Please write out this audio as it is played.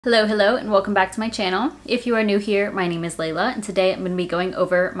Hello, and welcome back to my channel. If you are new here, my name is Layla, and today I'm going to be going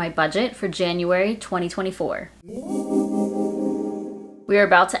over my budget for January 2024. We are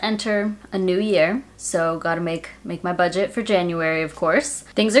about to enter a new year, so gotta make my budget for January, of course.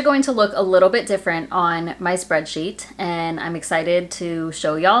 Things are going to look a little bit different on my spreadsheet, and I'm excited to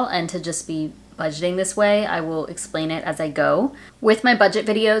show y'all and to just be budgeting this way. I will explain it as I go. With my budget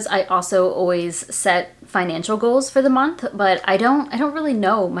videos, I also always set financial goals for the month, but I don't really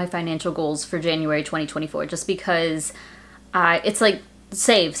know my financial goals for January 2024 just because it's like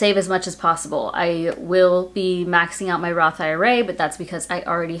save as much as possible. I will be maxing out my Roth IRA, but that's because I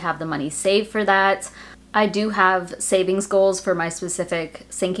already have the money saved for that. I do have savings goals for my specific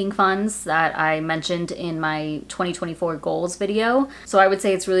sinking funds that I mentioned in my 2024 goals video. So I would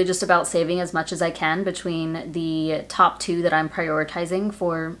say it's really just about saving as much as I can between the top two that I'm prioritizing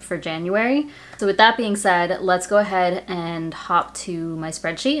for January. So with that being said, let's go ahead and hop to my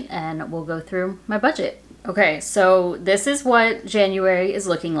spreadsheet and we'll go through my budget. Okay, so this is what January is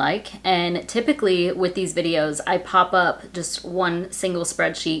looking like, and typically with these videos I pop up just one single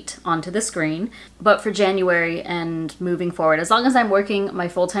spreadsheet onto the screen, but for January and moving forward, as long as I'm working my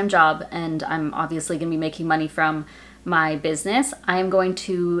full-time job and I'm obviously going to be making money from my business, I am going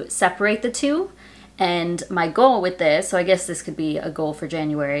to separate the two. And my goal with this, so I guess this could be a goal for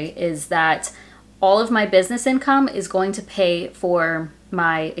January, is that all of my business income is going to pay for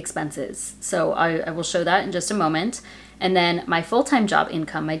my expenses. So I will show that in just a moment. And then my full-time job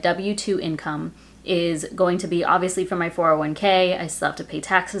income, my W-2 income, is going to be obviously from my 401k. I still have to pay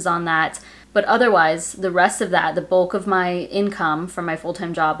taxes on that. But otherwise, the rest of that, the bulk of my income from my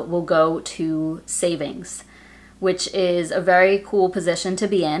full-time job will go to savings, which is a very cool position to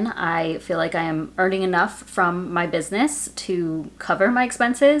be in. I feel like I am earning enough from my business to cover my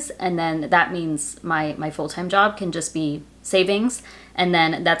expenses, and then that means my full-time job can just be savings, and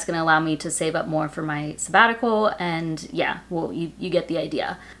then that's going to allow me to save up more for my sabbatical, and yeah, well, you get the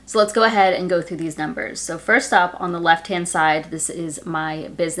idea. So let's go ahead and go through these numbers. So first up, on the left-hand side, this is my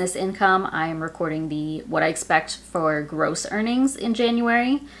business income. I am recording what I expect for gross earnings in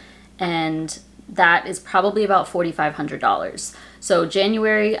January, and that is probably about $4,500. So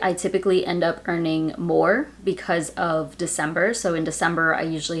January, I typically end up earning more because of December. So in December, I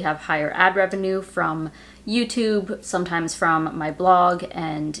usually have higher ad revenue from YouTube, sometimes from my blog,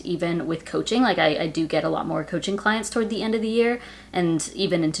 and even with coaching. Like I do get a lot more coaching clients toward the end of the year and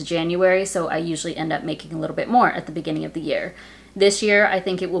even into January. So I usually end up making a little bit more at the beginning of the year. This year, I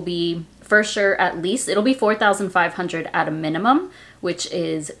think it will be, for sure, at least, it'll be $4,500 at a minimum, which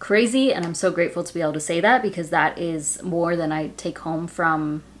is crazy, and I'm so grateful to be able to say that because that is more than I take home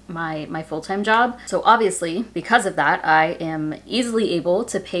from my full-time job. So obviously, because of that, I am easily able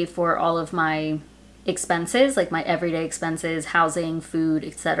to pay for all of my expenses, like my everyday expenses, housing, food,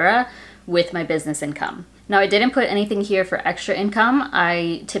 etc., with my business income. Now, I didn't put anything here for extra income.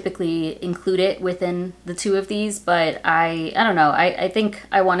 I typically include it within the two of these, but I don't know. I think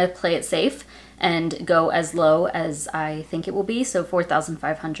I want to play it safe and go as low as I think it will be. So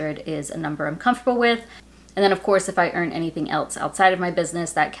 4,500 is a number I'm comfortable with. And then of course, if I earn anything else outside of my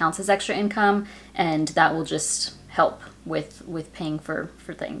business, that counts as extra income, and that will just help with paying for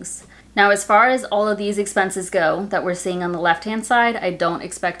things. Now, as far as all of these expenses go that we're seeing on the left-hand side, I don't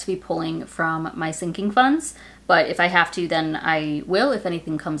expect to be pulling from my sinking funds, but if I have to, then I will if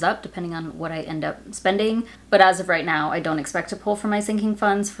anything comes up, depending on what I end up spending. But as of right now, I don't expect to pull from my sinking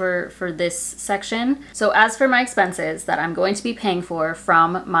funds for this section. So as for my expenses that I'm going to be paying for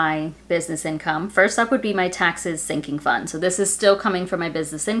from my business income, first up would be my taxes sinking fund. So this is still coming from my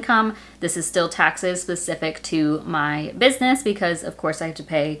business income. This is still taxes specific to my business because, of course, I have to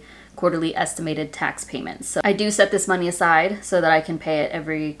pay quarterly estimated tax payments. So I do set this money aside so that I can pay it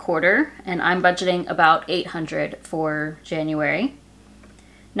every quarter, and I'm budgeting about $800 for January.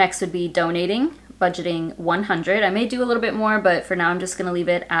 Next would be donating, budgeting $100. I may do a little bit more, but for now I'm just going to leave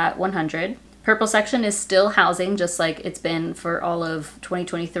it at $100. Purple section is still housing, just like it's been for all of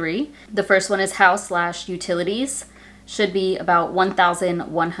 2023. The first one is house/utilities. Should be about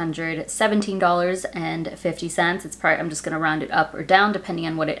 $1,117.50. It's probably, I'm just going to round it up or down depending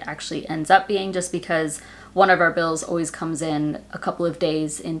on what it actually ends up being, just because one of our bills always comes in a couple of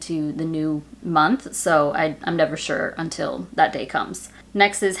days into the new month, so I'm never sure until that day comes.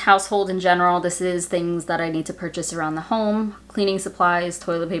 Next is household in general. This is things that I need to purchase around the home. Cleaning supplies,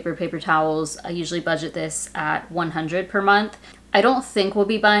 toilet paper, paper towels. I usually budget this at $100 per month. I don't think we'll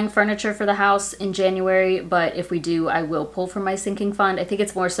be buying furniture for the house in January, but if we do, I will pull from my sinking fund. I think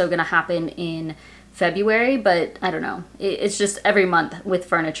it's more so going to happen in February, but I don't know. It's just every month with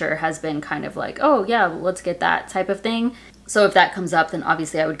furniture has been kind of like, oh yeah, let's get that type of thing. So if that comes up, then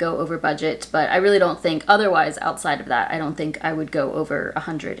obviously I would go over budget, but I really don't think otherwise outside of that, I don't think I would go over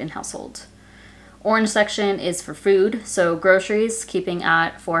 100 in household. Orange section is for food. So groceries, keeping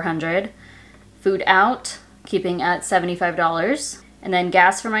at 400. Food out, keeping at $75. And then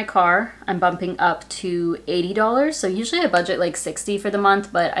gas for my car, I'm bumping up to $80. So usually I budget like 60 for the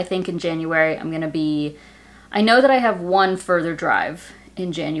month, but I think in January I'm gonna be, I know that I have one further drive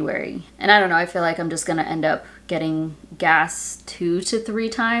in January. And I don't know, I feel like I'm just gonna end up getting gas 2 to 3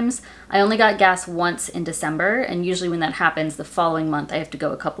 times. I only got gas once in December, and usually when that happens, the following month I have to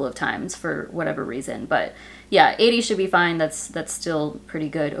go a couple of times for whatever reason. But yeah, 80 should be fine. That's still pretty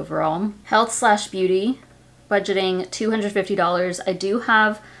good overall. Health/beauty, budgeting $250. I do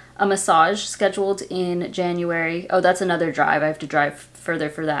have a massage scheduled in January. Oh, that's another drive. I have to drive further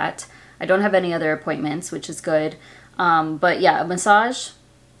for that. I don't have any other appointments, which is good. But yeah, a massage.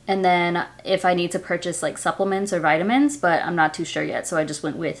 And then if I need to purchase like supplements or vitamins, but I'm not too sure yet. So I just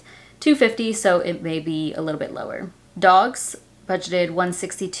went with $250, so it may be a little bit lower. Dogs, budgeted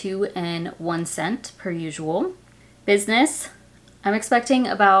 $162.01 per usual. Business, I'm expecting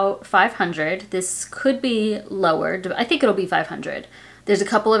about 500. This could be lower. I think it'll be 500. There's a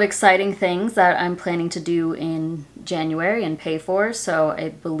couple of exciting things that I'm planning to do in January and pay for, so I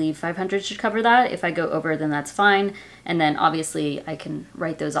believe 500 should cover that. If I go over, then that's fine. And then obviously I can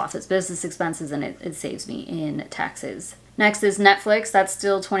write those off as business expenses, and it saves me in taxes. Next is Netflix. That's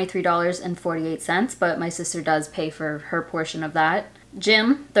still $23.48, but my sister does pay for her portion of that.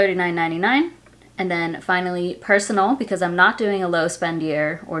 Gym, $39.99. And then finally, personal, because I'm not doing a low spend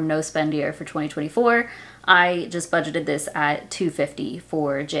year or no spend year for 2024. I just budgeted this at $250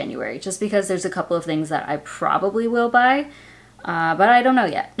 for January, just because there's a couple of things that I probably will buy, but I don't know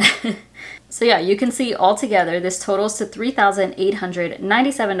yet. So yeah, you can see altogether this totals to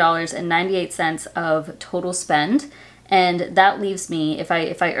 $3,897.98 of total spend, and that leaves me, if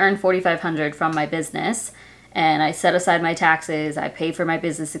I earn $4,500 from my business, and I set aside my taxes, I pay for my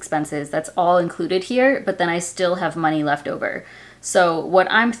business expenses, that's all included here, but then I still have money left over. So what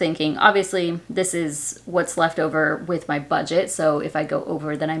I'm thinking, obviously this is what's left over with my budget, so if I go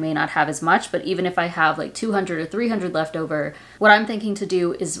over then I may not have as much, but even if I have like 200 or 300 left over, what I'm thinking to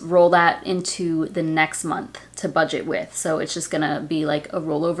do is roll that into the next month to budget with. So it's just gonna be like a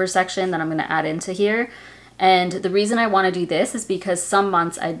rollover section that I'm gonna add into here. And the reason I want to do this is because some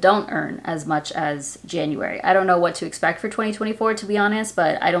months I don't earn as much as January. I don't know what to expect for 2024, to be honest,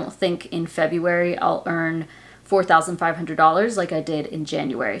 but I don't think in February I'll earn $4,500 like I did in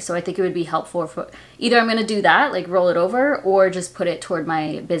January. So I think it would be helpful for either I'm going to do that, like roll it over, or just put it toward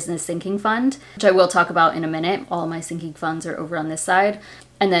my business sinking fund, which I will talk about in a minute. All my sinking funds are over on this side.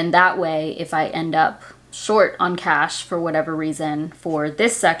 And then that way, if I end up short on cash for whatever reason for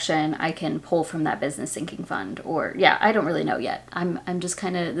this section, I can pull from that business sinking fund. Or yeah, I don't really know yet. I'm just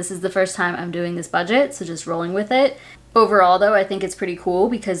kind of, this is the first time I'm doing this budget, so just rolling with it. Overall though, I think it's pretty cool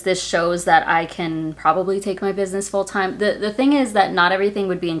because this shows that I can probably take my business full-time. The thing is that not everything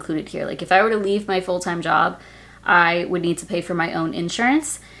would be included here. Like if I were to leave my full-time job, I would need to pay for my own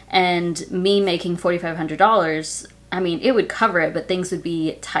insurance, and me making $4,500, I mean, it would cover it, but things would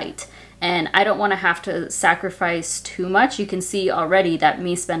be tight. And I don't want to have to sacrifice too much. You can see already that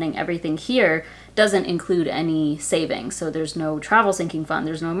me spending everything here doesn't include any savings. So there's no travel sinking fund,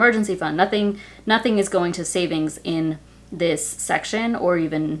 there's no emergency fund, nothing is going to savings in this section or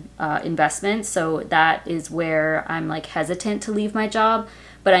even investments. So that is where I'm like hesitant to leave my job.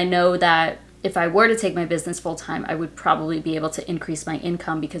 But I know that if I were to take my business full time, I would probably be able to increase my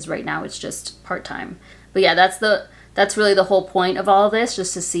income because right now it's just part-time. But yeah, that's really the whole point of all of this,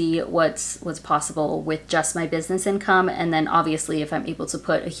 just to see what's possible with just my business income. And then obviously if I'm able to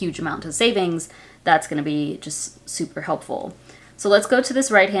put a huge amount of savings, that's going to be just super helpful. So let's go to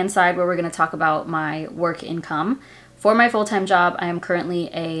this right-hand side where we're going to talk about my work income. For my full-time job, I am currently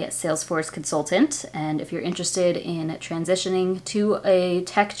a Salesforce consultant, and if you're interested in transitioning to a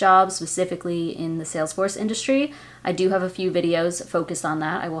tech job, specifically in the Salesforce industry, I do have a few videos focused on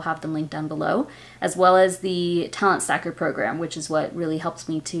that. I will have them linked down below, as well as the Talent Stacker program, which is what really helps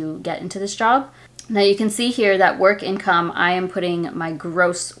me to get into this job. Now you can see here that work income, I am putting my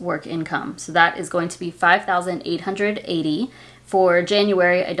gross work income. So that is going to be $5,880. For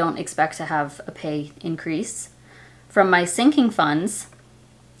January, I don't expect to have a pay increase. From my sinking funds,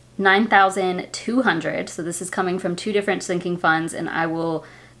 $9,200. So this is coming from two different sinking funds, and I will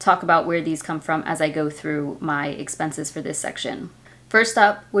talk about where these come from as I go through my expenses for this section. First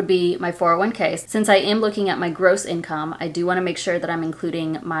up would be my 401k. Since I am looking at my gross income, I do want to make sure that I'm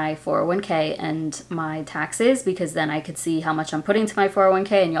including my 401k and my taxes, because then I could see how much I'm putting to my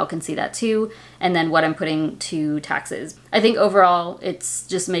 401k and y'all can see that too, and then what I'm putting to taxes. I think overall it's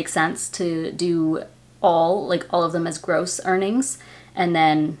just makes sense to do all of them as gross earnings, and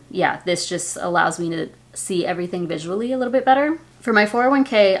then yeah, this just allows me to see everything visually a little bit better. For my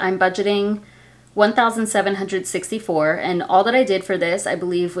 401k, I'm budgeting $1,764, and all that I did for this, I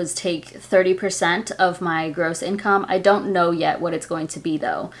believe, was take 30% of my gross income. I don't know yet what it's going to be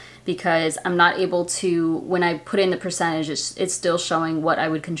though, because I'm not able to, when I put in the percentage, it's still showing what I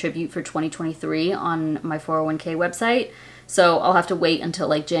would contribute for 2023 on my 401k website. So I'll have to wait until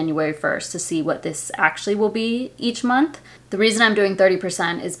like January 1st to see what this actually will be each month. The reason I'm doing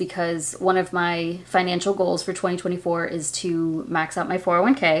 30% is because one of my financial goals for 2024 is to max out my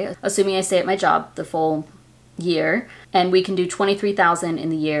 401k, assuming I stay at my job the full year, and we can do $23,000 in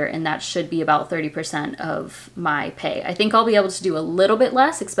the year, and that should be about 30% of my pay. I think I'll be able to do a little bit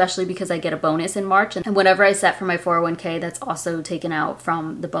less, especially because I get a bonus in March, and whatever I set for my 401k, that's also taken out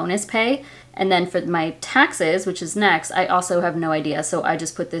from the bonus pay. And then for my taxes, which is next, I also have no idea, so I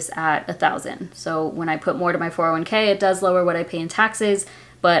just put this at $1,000. So when I put more to my 401k, it does lower what I pay in taxes,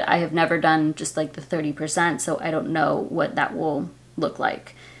 but I have never done just like the 30%, so I don't know what that will look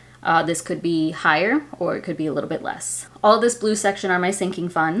like. This could be higher or it could be a little bit less. All of this blue section are my sinking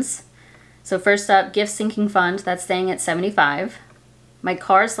funds. So first up, gift sinking fund, that's staying at 75. My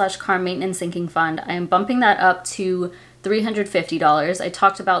car/car maintenance sinking fund, I am bumping that up to $350. I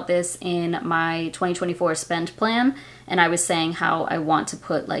talked about this in my 2024 spend plan, and I was saying how I want to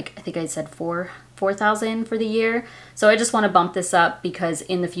put, like, I think I said $4,000 for the year. So I just want to bump this up because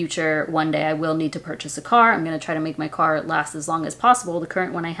in the future, one day I will need to purchase a car. I'm going to try to make my car last as long as possible, the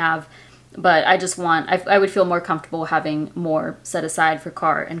current one I have. But I just want, I would feel more comfortable having more set aside for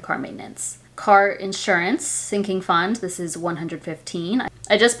car and car maintenance. Car insurance sinking fund, this is $115.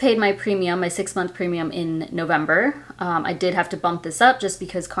 I just paid my premium, my 6-month premium in November. I did have to bump this up just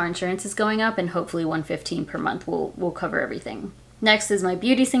because car insurance is going up, and hopefully $115 per month will cover everything. Next is my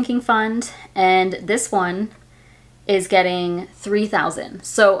beauty sinking fund, and this one is getting $3,000.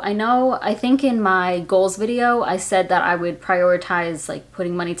 So I think in my goals video, I said that I would prioritize like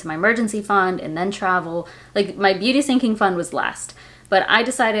putting money to my emergency fund and then travel. Like my beauty sinking fund was last. But I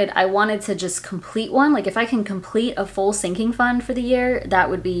decided I wanted to just complete one. Like if I can complete a full sinking fund for the year, that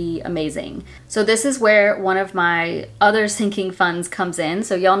would be amazing. So this is where one of my other sinking funds comes in.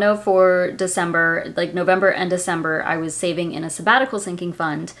 So y'all know for December, like November and December, I was saving in a sabbatical sinking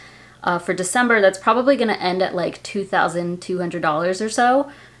fund. For December, that's probably gonna end at like $2,200 or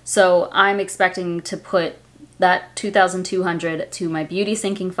so. So I'm expecting to put that $2,200 to my beauty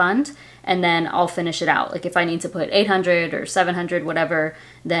sinking fund, and then I'll finish it out. Like if I need to put $800 or $700, whatever,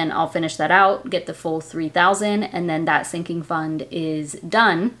 then I'll finish that out, get the full $3,000, and then that sinking fund is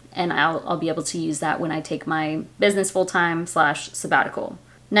done, and I'll be able to use that when I take my business full-time / sabbatical.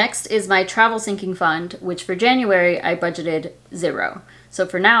 Next is my travel sinking fund, which for January I budgeted $0. So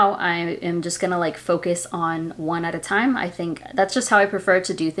for now, I am just gonna like focus on one at a time. I think that's just how I prefer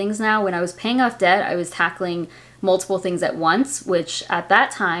to do things now. When I was paying off debt, I was tackling multiple things at once, which at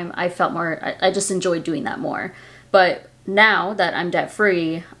that time I felt more, I just enjoyed doing that more. But now that I'm debt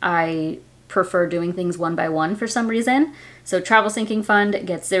free, I prefer doing things one by one for some reason. So travel sinking fund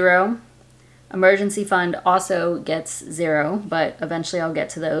gets $0. Emergency fund also gets $0, but eventually I'll get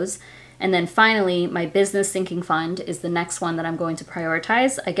to those. And then finally, my business sinking fund is the next one that I'm going to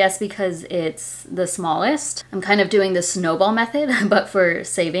prioritize, I guess because it's the smallest. I'm kind of doing the snowball method, but for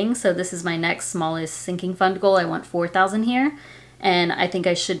saving. So this is my next smallest sinking fund goal. I want $4,000 here. And I think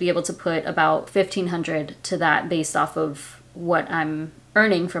I should be able to put about $1,500 to that based off of what I'm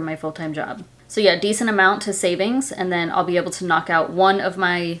earning from my full-time job. So yeah, decent amount to savings, and then I'll be able to knock out one of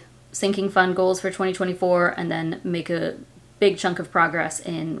my sinking fund goals for 2024 and then make a big chunk of progress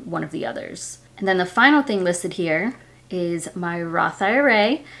in one of the others. And then the final thing listed here is my Roth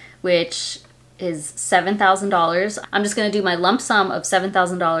IRA, which is $7,000. I'm just gonna do my lump sum of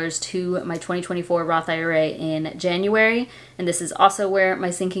 $7,000 to my 2024 Roth IRA in January. And this is also where my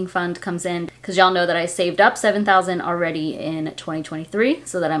sinking fund comes in, because y'all know that I saved up $7,000 already in 2023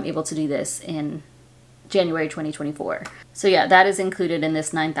 so that I'm able to do this in January 2024. So yeah, that is included in this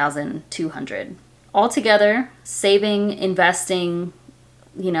 $9,200. Altogether, saving, investing,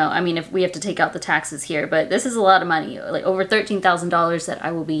 I mean, if we have to take out the taxes here, but this is a lot of money, like over $13,000 that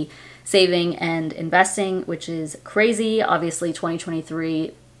I will be saving and investing, which is crazy. Obviously,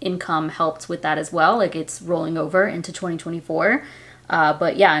 2023 income helped with that as well. Like it's rolling over into 2024.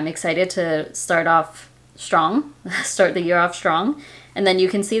 But yeah, I'm excited to start off strong, start the year off strong. And then you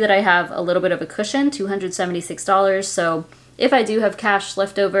can see that I have a little bit of a cushion, $276. So if I do have cash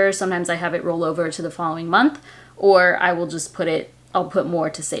left over, sometimes I have it roll over to the following month, or I will just I'll put more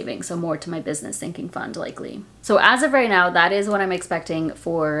to savings, so more to my business sinking fund likely. So as of right now, that is what I'm expecting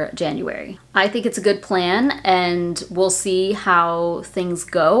for January. I think it's a good plan and we'll see how things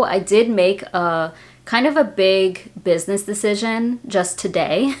go. I did make a kind of a big business decision just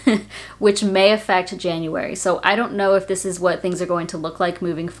today, which may affect January. So I don't know if this is what things are going to look like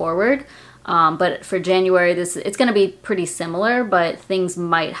moving forward. But for January, it's going to be pretty similar, but things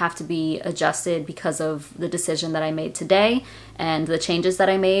might have to be adjusted because of the decision that I made today and the changes that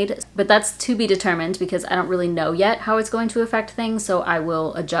I made. But that's to be determined because I don't really know yet how it's going to affect things, so I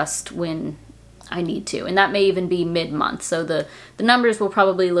will adjust when I need to. And that may even be mid-month, so the numbers will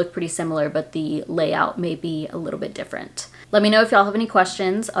probably look pretty similar, but the layout may be a little bit different. Let me know if y'all have any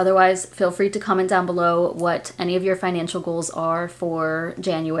questions. Otherwise, feel free to comment down below what any of your financial goals are for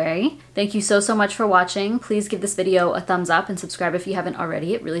January. Thank you so much for watching. Please give this video a thumbs up and subscribe if you haven't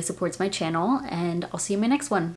already. It really supports my channel, and I'll see you in my next one.